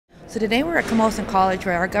So today we're at Camosun College,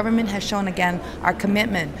 where our government has shown again our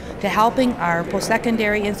commitment to helping our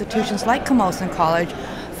post-secondary institutions like Camosun College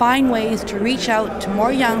find ways to reach out to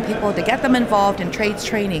more young people to get them involved in trades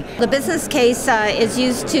training. The business case is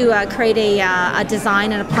used to create a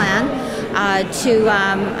design and a plan to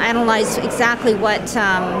analyze exactly what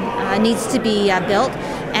needs to be built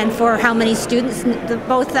and for how many students,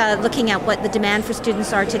 both looking at what the demand for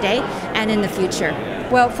students are today and in the future.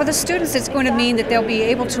 Well, for the students, it's going to mean that they'll be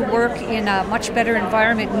able to work in a much better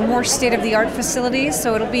environment, more state-of-the-art facilities,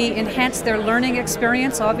 so it'll be enhance their learning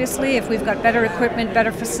experience, obviously, if we've got better equipment,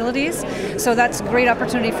 better facilities. So that's a great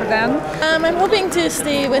opportunity for them. I'm hoping to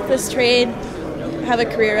stay with this trade, have a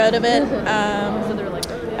career out of it.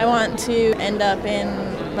 I want to end up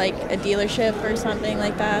in like a dealership or something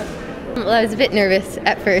like that. Well, I was a bit nervous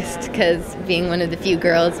at first because being one of the few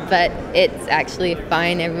girls, but it's actually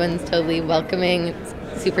fine. Everyone's totally welcoming. It's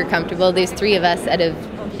super comfortable. There's 3 of us out of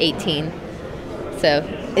 18, so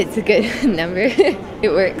it's a good number.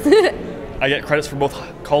 It works. I get credits for both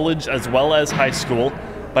college as well as high school,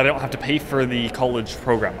 but I don't have to pay for the college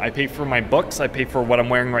program. I pay for my books, I pay for what I'm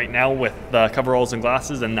wearing right now with the coveralls and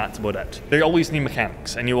glasses, and that's about it. They always need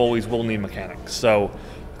mechanics, and you always will need mechanics. So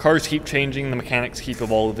cars keep changing, the mechanics keep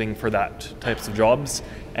evolving for that types of jobs,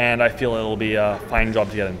 and I feel it'll be a fine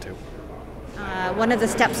job to get into. One of the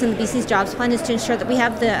steps in the BC's jobs plan is to ensure that we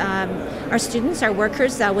have our students, our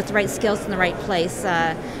workers, with the right skills in the right place,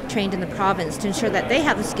 trained in the province, to ensure that they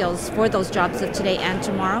have the skills for those jobs of today and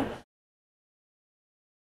tomorrow.